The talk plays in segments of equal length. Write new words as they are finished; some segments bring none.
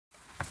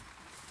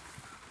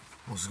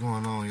What's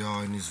going on,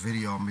 y'all? In this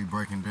video, I'm gonna be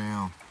breaking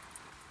down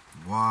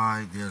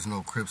why there's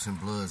no Crips and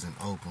Bloods in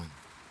Oakland.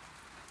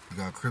 You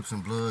got Crips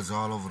and Bloods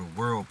all over the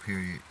world,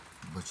 period,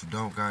 but you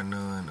don't got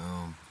none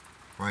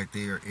right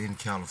there in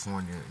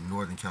California,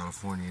 Northern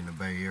California, in the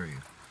Bay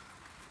Area.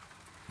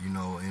 You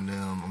know, and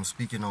I'm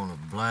speaking on the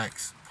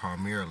blacks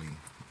primarily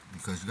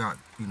because you got,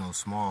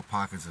 small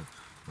pockets of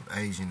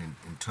Asian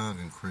and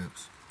Tongan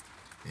Crips.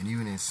 And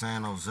even in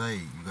San Jose,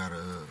 you got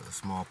a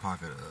small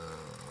pocket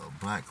of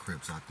black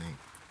Crips, I think.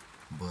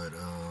 But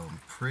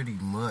pretty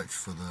much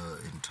for the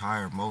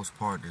entire most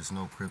part, there's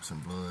no Crips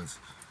and Bloods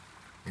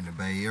in the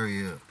Bay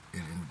Area,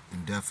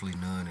 and definitely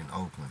none in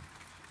Oakland.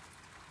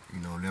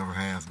 Never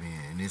have been.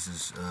 And this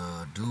is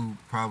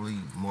probably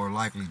more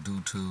likely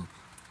due to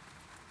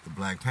the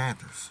Black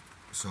Panthers.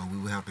 So we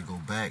would have to go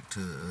back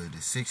to the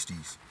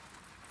 60s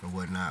or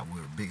whatnot,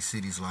 where big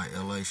cities like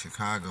L.A.,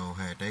 Chicago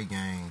had their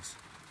gangs,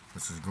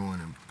 which was growing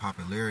in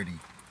popularity.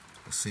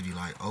 A city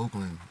like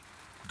Oakland,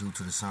 due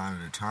to the sign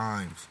of the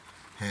times,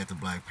 had the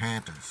Black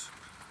Panthers.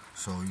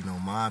 So,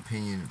 my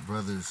opinion,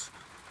 brothers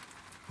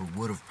who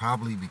would have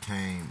probably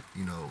became,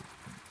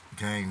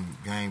 gang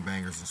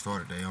bangers and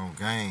started their own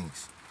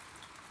gangs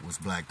was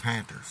Black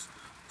Panthers.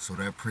 So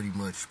that pretty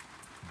much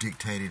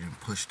dictated and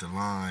pushed the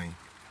line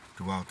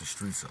throughout the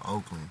streets of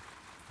Oakland.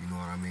 You know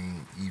what I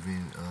mean?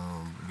 Even,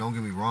 don't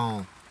get me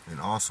wrong, and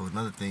also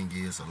another thing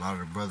is a lot of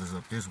the brothers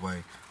up this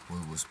way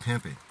was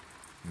pimping.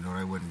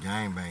 They wasn't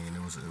gang banging.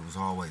 It was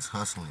always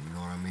hustling. You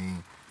know what I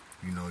mean?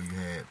 You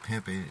had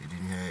pimping, and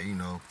then you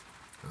had,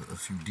 a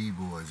few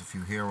D-boys, a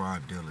few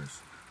heroin dealers.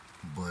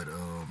 But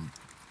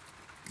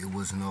it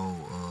was no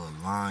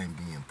line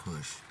being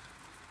pushed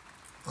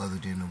other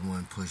than the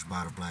one pushed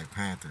by the Black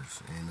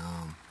Panthers. And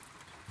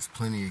there's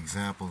plenty of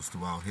examples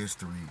throughout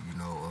history.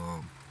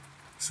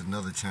 It's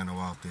another channel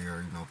out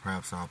there.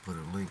 Perhaps I'll put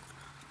a link,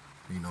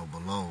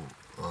 below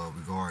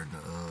regarding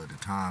the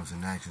times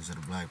and actions of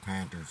the Black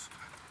Panthers.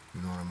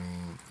 You know what I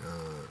mean?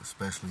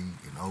 Especially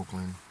in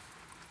Oakland,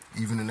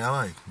 even in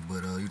L.A.,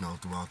 but,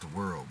 throughout the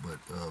world. But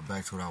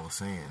back to what I was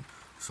saying.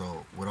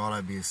 So, with all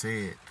that being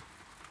said,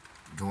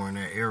 during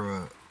that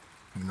era,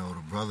 the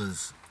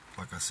brothers,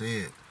 like I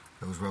said,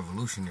 it was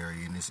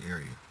revolutionary in this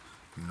area.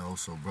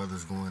 So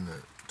brothers going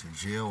to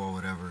jail or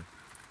whatever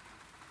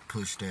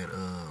pushed that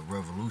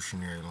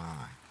revolutionary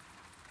line,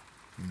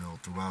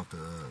 throughout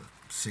the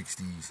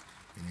 60s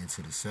and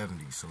into the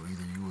 70s. So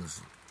either you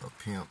was a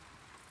pimp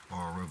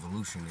or a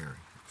revolutionary,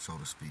 so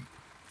to speak.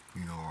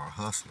 Or a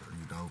hustler,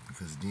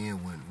 because then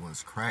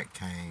once crack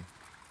came,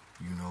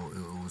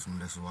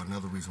 that's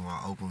another reason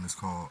why Oakland is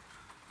called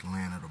the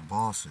land of the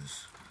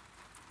bosses,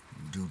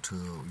 due to,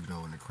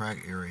 when the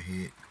crack era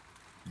hit,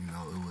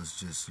 it was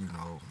just,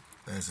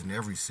 as in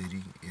every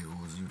city, it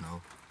was,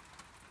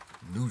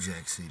 New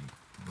Jack City,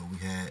 but we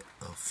had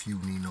a few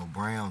Nino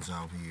Browns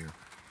out here,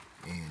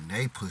 and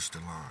they pushed the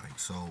line.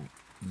 So,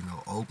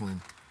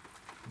 Oakland,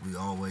 we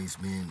always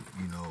been,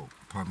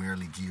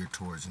 primarily geared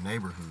towards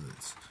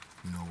neighborhoods.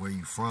 Where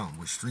you from,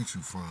 what street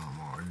you from,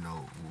 or,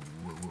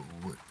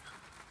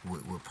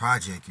 what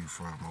project you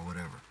from, or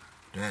whatever.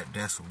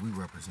 That's what we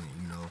represent,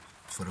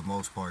 for the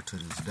most part to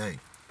this day.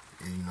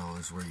 And,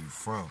 it's where you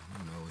from,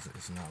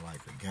 it's not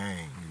like a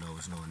gang,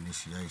 it's no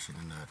initiation,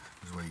 and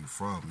it's where you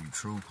from, you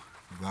true,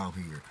 you out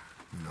here,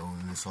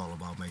 and it's all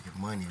about making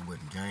money. It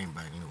wasn't gang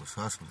banging, it was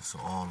hustling. So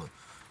all of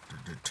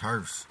the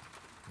turfs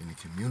in the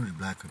community,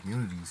 black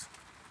communities,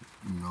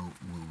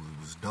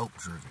 was dope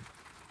driven.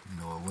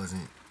 It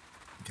wasn't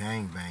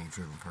gang bang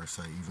driven per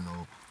se, even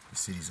though the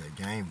cities that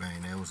gang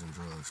bang, that was in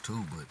drugs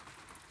too. But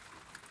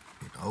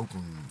in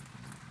Oakland,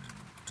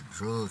 the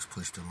drugs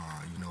pushed the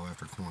line.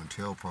 After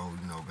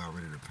COINTELPRO, got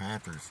rid of the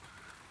Panthers,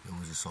 it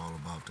was just all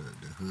about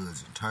the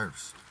hoods and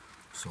turfs.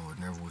 So it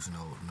never was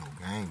no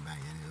gang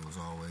banging. It was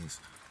always,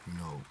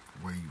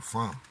 where you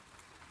from.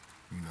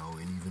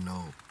 And even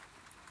though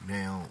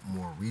now,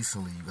 more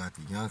recently, you got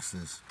the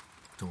youngsters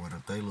throwing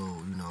up they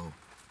little,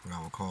 what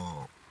I would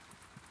call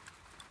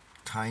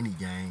tiny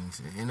gangs,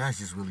 and that's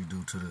just really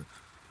due to the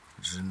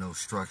no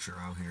structure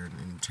out here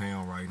in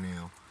town right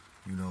now.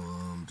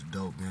 The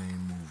dope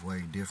game move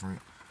way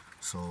different.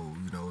 So,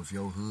 if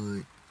your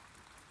hood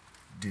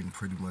didn't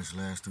pretty much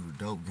last through the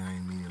dope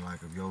game, meaning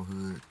like if your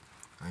hood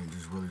ain't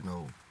just really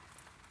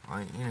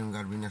ain't even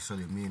got to be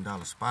necessarily $1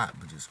 million spot,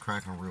 but just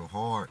cracking real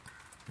hard,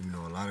 a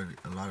lot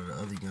of the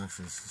other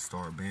youngsters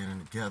start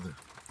banding together,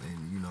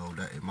 and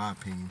that, in my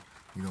opinion,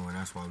 and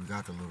that's why we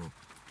got the little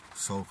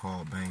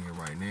so-called banging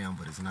right now,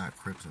 but it's not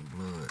Crips and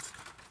Bloods,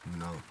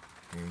 and don't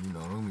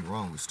get me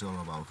wrong, it's still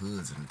all about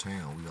hoods in the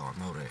town, we all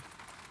know that,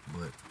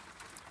 but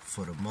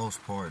for the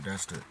most part,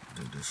 that's the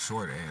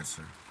short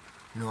answer.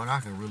 And I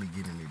can really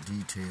get into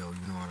detail,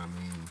 you know what I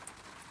mean,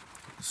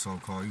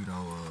 so-called,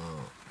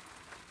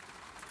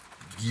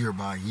 year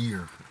by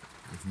year,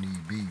 if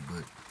need be,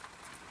 but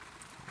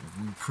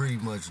we pretty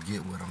much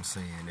get what I'm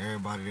saying.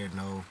 Everybody that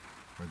know,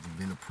 whether you've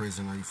been to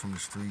prison or you from the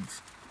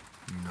streets,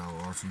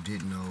 or if you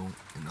didn't know,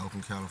 in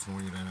Oakland,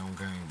 California, they don't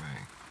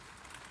gangbang.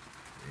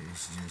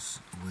 It's just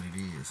what it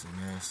is, and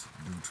that's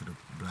due to the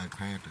Black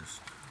Panthers.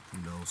 You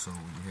know, so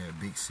when you had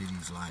big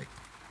cities like,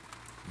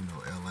 you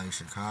know, L.A.,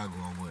 Chicago,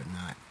 or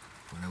whatnot,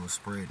 when they were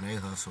spreading their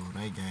hustle and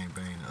they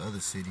gangbang in other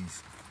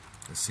cities,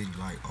 a city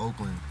like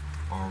Oakland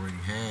already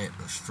had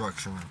a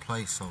structure in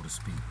place, so to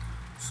speak.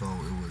 So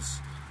it was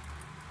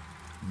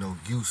no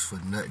use for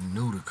nothing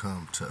new to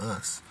come to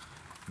us.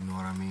 You know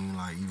what I mean?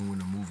 Like, even when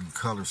the movie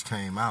Colors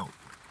came out,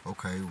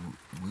 okay,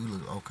 we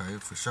look, okay,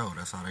 for sure,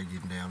 that's how they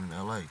getting down in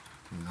L.A.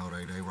 You know,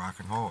 they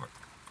rocking hard.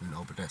 You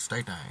know, but that's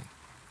their thing.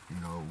 You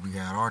know, we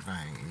had our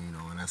thing, you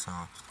know, and that's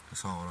how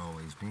it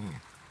always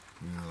been.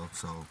 You know,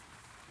 so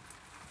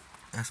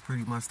that's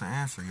pretty much the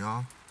answer,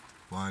 y'all.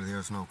 Why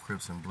there's no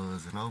Crips and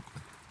Bloods in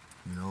Oakland.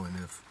 You know, and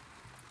if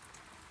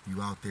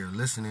you out there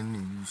listening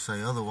and you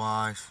say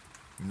otherwise,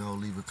 you know,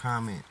 leave a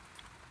comment.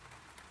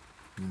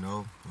 You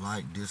know,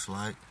 like,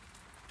 dislike,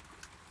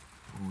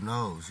 who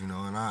knows, you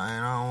know, and I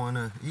don't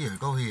wanna, yeah,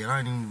 go ahead. I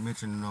ain't even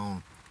mentioning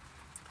on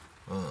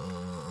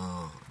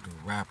the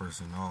rappers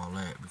and all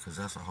that, because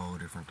that's a whole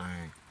different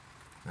thing.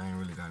 That ain't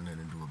really got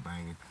nothing to do with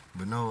banging.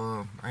 But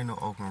no, ain't no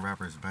Oakland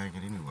rappers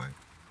banging anyway.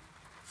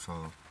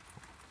 So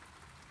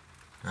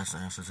that's the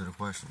answer to the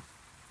question.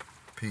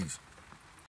 Peace.